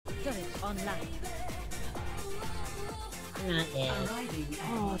online. Not yet.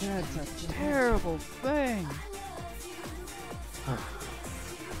 Oh, that's a terrible thing. Huh.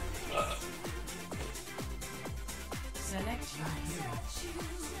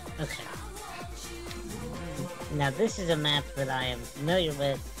 Okay. Now this is a map that I am familiar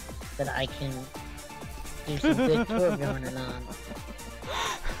with, that I can do some good tour going on.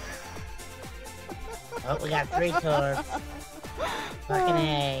 Oh, we got 3 tours. Fucking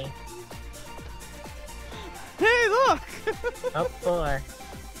A. Hey, look! Oh, 4.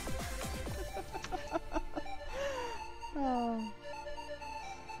 Oh.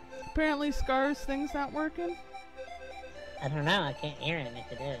 Apparently Scar's thing's not working. I don't know, I can't hear him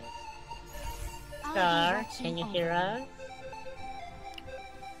if it is. Scar, can you hear us?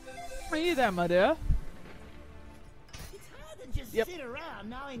 Are you there, my dear? It's hard to just Yep. sit around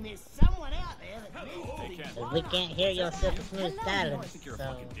knowing there's someone out there that needs to be If we can't hear your silky smooth silence, I think you're a so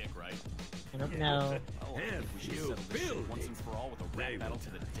fucking dick, right? I don't know. Oh, I think we should settle this shit once and for all with a rap battle to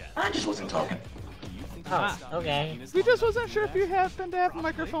the death. I just wasn't talking. You think you Oh, can stop okay. me penis We just long wasn't enough sure to if do you that? happened to have a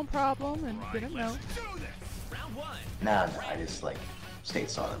microphone problem and didn't know. Round 1. Nah, I just like stayed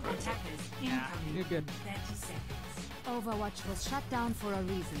silent, bro. You're good. Overwatch was shut down for a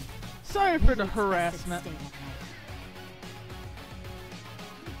reason. Sorry for the Maybe it's best harassment. to stay at night.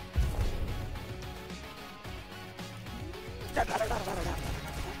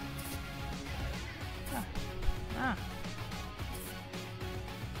 Ah.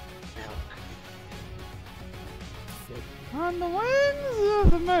 On the wings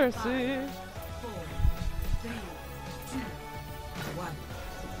of the mercy.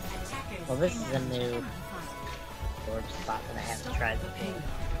 Well, this is a new board spot that I haven't tried before.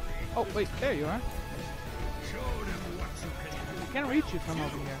 Oh, wait, there you are. I can't reach you from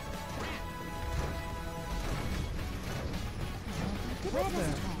over here. Get up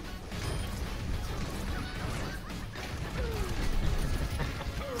there.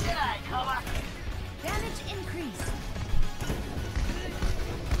 Damage increased.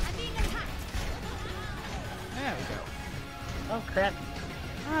 I'm being attacked. There we go. Oh crap.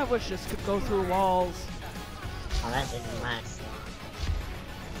 I wish this could go through walls. Oh, that didn't last long.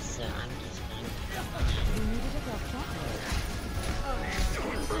 So I'm just You needed a doctor?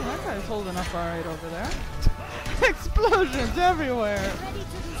 Oh, that guy's holding up alright over there. Explosions everywhere! Ready to do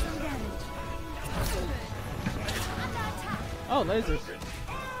some damage. Under attack. Oh, lasers.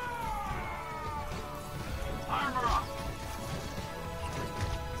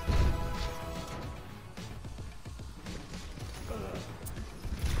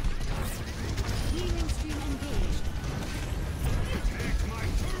 Healing stream engaged.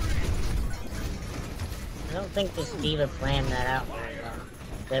 I don't think this diva planned that out very well.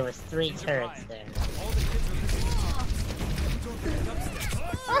 There was 3 turrets there.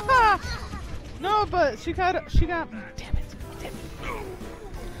 Aha! No, but she got. Damn it! Damn it!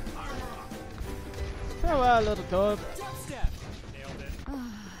 Farewell, little dog.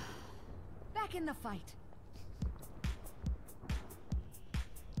 Back in the fight.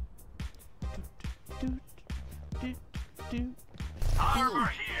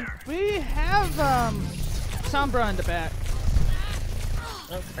 We have Sombra in the back.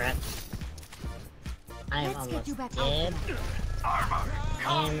 Oh crap. I am Let's get almost you back dead.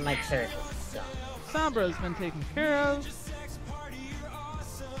 And my turret is gone. Sombra's been taken care of.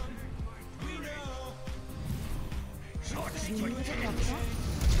 You needed a doctor?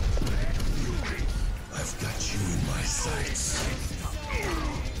 I've got you in my sights.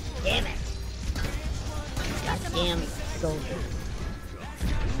 Damn it! Goddamn soldier.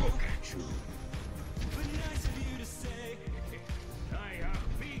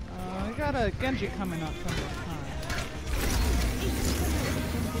 I got a Genji coming up from behind.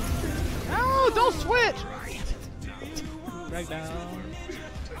 Oh, don't switch! Right down.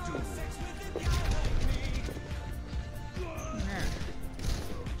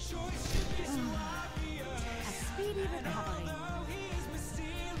 A speedy recovery.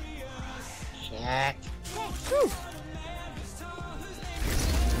 Check. Whew.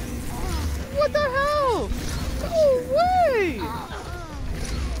 What the hell? No way!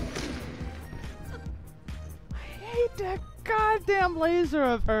 I hate that goddamn laser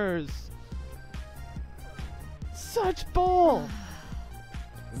of hers. Such bull.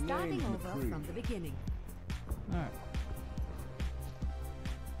 Starting over from the beginning. Alright.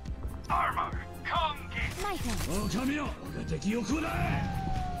 Armor, come get. My turn. 狼よ、我が敵を食らえ。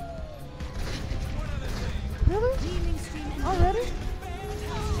 Really? Healing stream engaged. Already?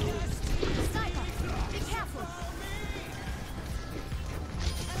 Sniper, be careful.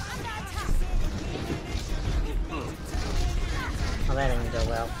 Under attack. Oh, that didn't go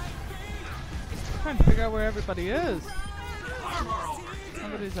well. trying to figure out where everybody is.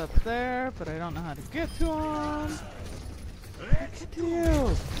 Somebody's up there, but I don't know how to get to him. Get to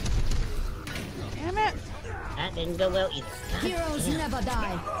you. Damn it. That didn't go well either. Heroes never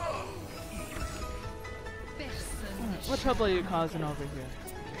die. What trouble are you causing over here?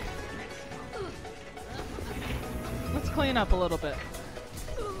 Let's clean up a little bit.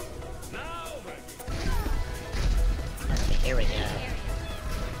 Okay, here we go.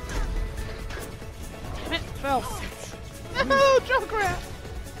 Damn it, fell. No, Junkrat!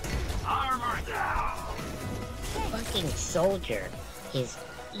 Armor down! Fucking soldier is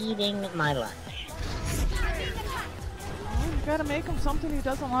eating my lunch. Oh, you gotta make him something he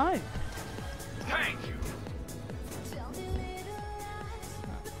doesn't like. Thank you!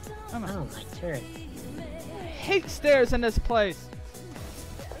 Oh, my turret. I hate stairs in this place.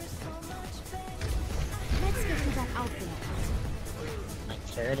 Let's get you back out there. My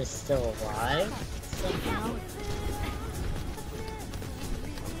turret is still alive. Somehow.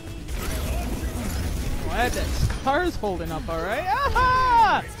 Glad that Scar's holding up alright.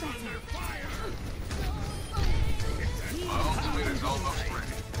 Aha! My ultimate is almost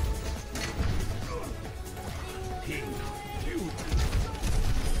ready.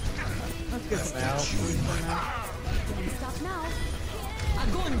 Let's get some out. Stop now.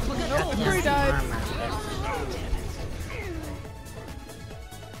 Nope, Free died.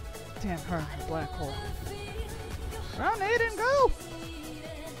 Damn her, black hole. Round 8 and go!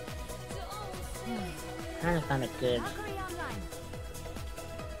 Trying to find a good Valkyrie online.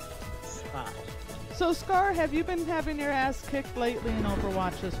 spot. So Scar, have you been having your ass kicked lately in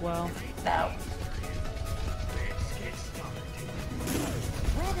Overwatch as well? Now,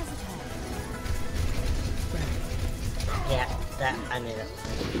 Where does it hurt? Yeah, that I knew that.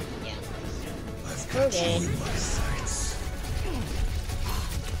 Yeah. Okay.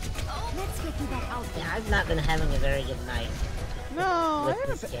 Let's get you back out there. Yeah, I've not been having a very good night. No, I With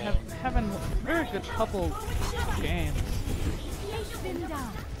haven't this been game. having a very good couple games. Spin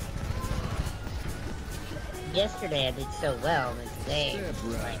down. Yesterday I did so well, and today,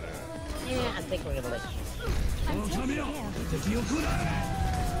 like, yeah, I think we're gonna let you.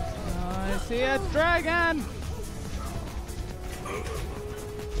 I see a dragon!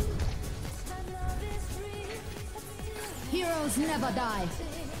 Heroes never die.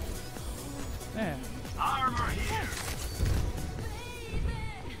 Yeah. Armor here!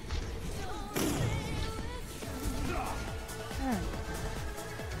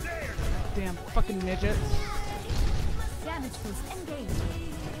 Damn fucking midgets. Damage boost engaged.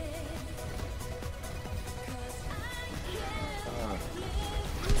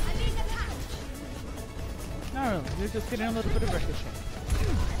 Not really, you're just getting a little bit of ricochet.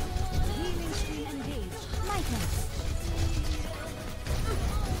 Healing stream engaged. Lightness.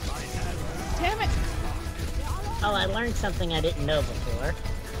 Damn it! Oh, I learned something I didn't know before.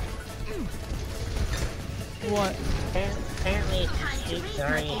 What? Apparently, if you shoot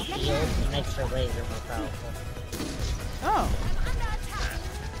Zarya's shield, it makes her laser more powerful. Oh.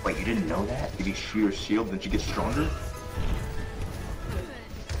 wait, you didn't know that? If you shoot your shield, then you get stronger?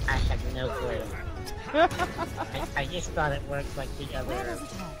 I had no clue. I just thought it worked like the Where other. does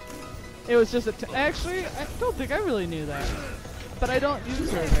it hurt? It was just a actually, I don't think I really knew that. But I don't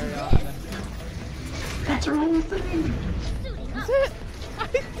use her very often. That's her whole thing! Is it?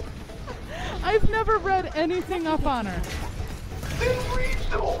 I've never read anything up on her. Then read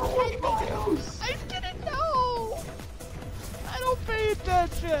the Overwatch bios! I didn't know! I don't pay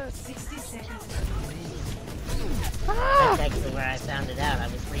attention! 60 seconds. Ah! That's actually where I found it out. I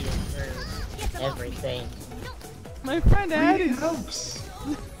was reading through everything. My friend Reading Addie's... helps!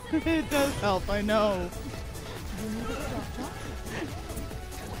 It does help, I know.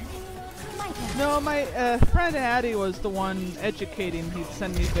 No, my friend Addie was the one educating. He'd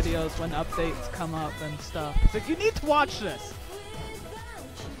send me videos when updates come up and stuff. He's like, you need to watch this!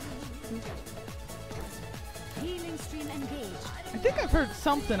 Healing stream engaged. I think I've heard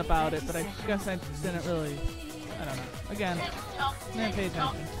something about it, but I guess I didn't really... I don't know. Again, didn't pay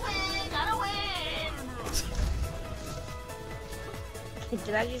attention.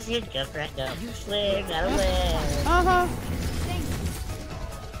 Did I just hear Junkrat go? Win, gotta win. Uh-huh!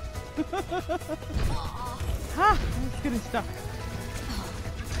 Ha! It's getting stuck.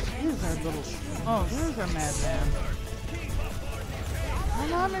 There's our little... Oh, there's our madman.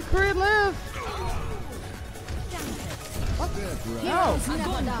 Come on, McCree, live! What? No! Heroes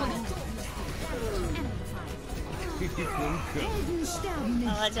never die.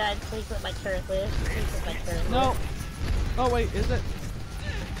 Oh my god, please let my turret live. Please let my turret live. No! Oh, wait, is it?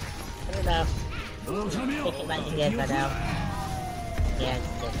 I don't know. I think it might be dead by now. Yeah, it's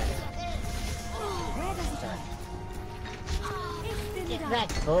dead by now. start.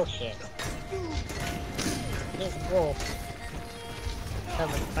 That's bullshit. This wolf. Come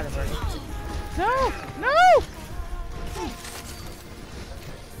in front of her. No! No!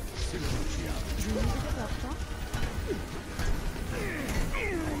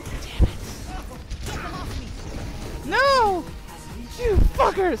 No! You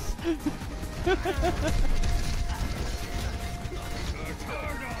fuckers!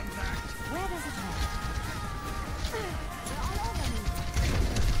 Where does it hurt?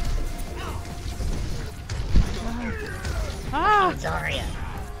 Ah! Zarya.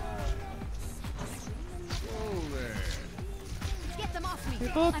 Get them off me.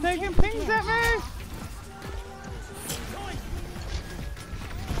 People I'm taking taking pings care. at me!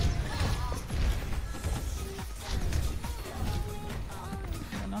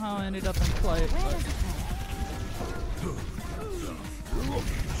 I don't know how I ended up in flight, Where but does it hurt?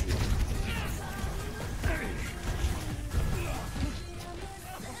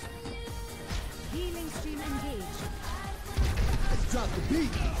 Healing stream engaged. Drop the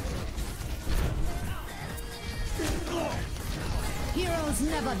beat. Heroes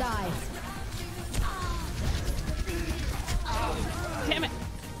never die. damn it!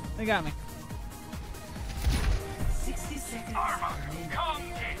 They got me. 60 seconds. Armor, come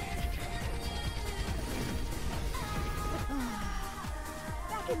get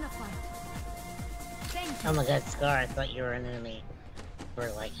Back in the fight. Thank you. Oh my god, Scar, I thought you were an enemy for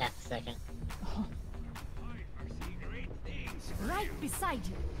like half a second. Right beside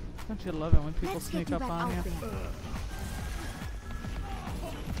you. Don't you love it when people Let's sneak get you up back on out you? there.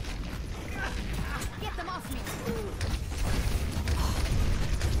 Get them off me.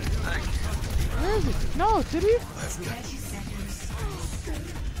 Where is he? No, did he? 30 seconds.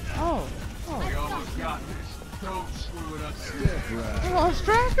 Oh. We almost got this. Don't screw it up. I lost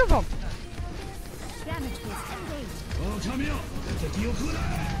track of him. Damage boost engaged.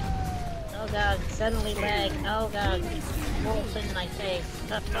 Oh god, suddenly lag. Oh god, wolf in my face.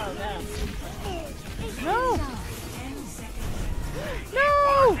 Oh god. No!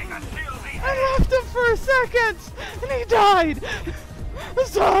 No! I left him for a second! And he died! I'm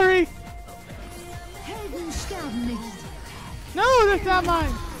sorry! Helden sterben nicht. No, that's not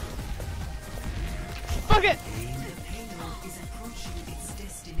mine! Fuck it!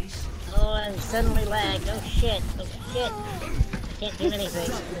 Oh, and suddenly lag. Oh shit. Oh shit. Can't do anything.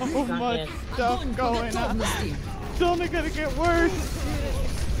 This So is not much good. stuff going on. It's only gonna get worse.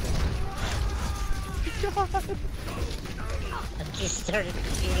 God. I just started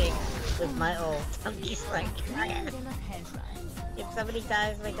shooting with my ult. I'm just like, if somebody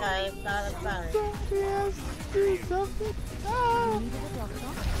dies, they die. If not, I'm sorry. Somebody has to do something. Ah. Needed a doctor.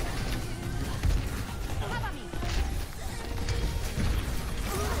 Cover me.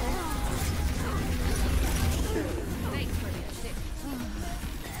 Thanks for the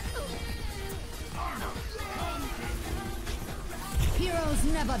assist. Heroes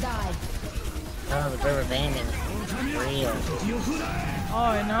never die. Oh, the rubber banding is real. Oh,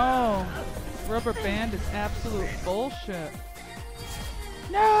 I know. Rubber band is absolute bullshit.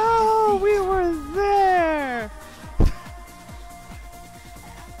 No, we were there.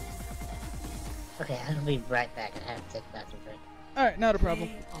 Okay, I'll be right back. I have to take a bathroom break. All right, not a problem.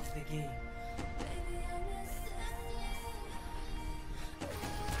 Of the game.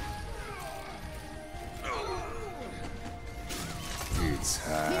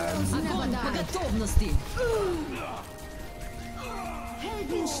 Heroes never die.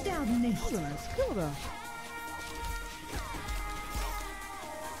 Helden sterben nicht. That was a nice kill, though.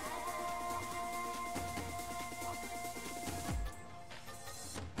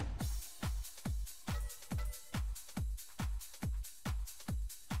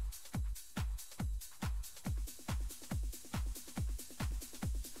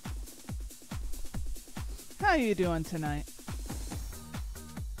 How you doing tonight?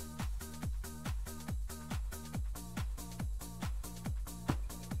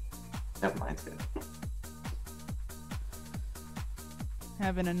 Never mind. Good.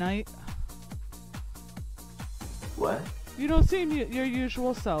 Having a night? What? You don't seem your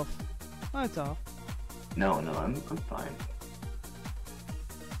usual self. That's all. No, I'm fine.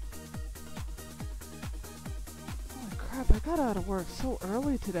 Holy crap, I got out of work so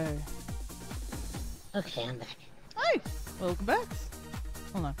early today. Okay, I'm back. Hi! Welcome back.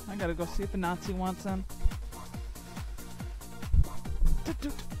 Hold on, I gotta go see if the Nazi wants them.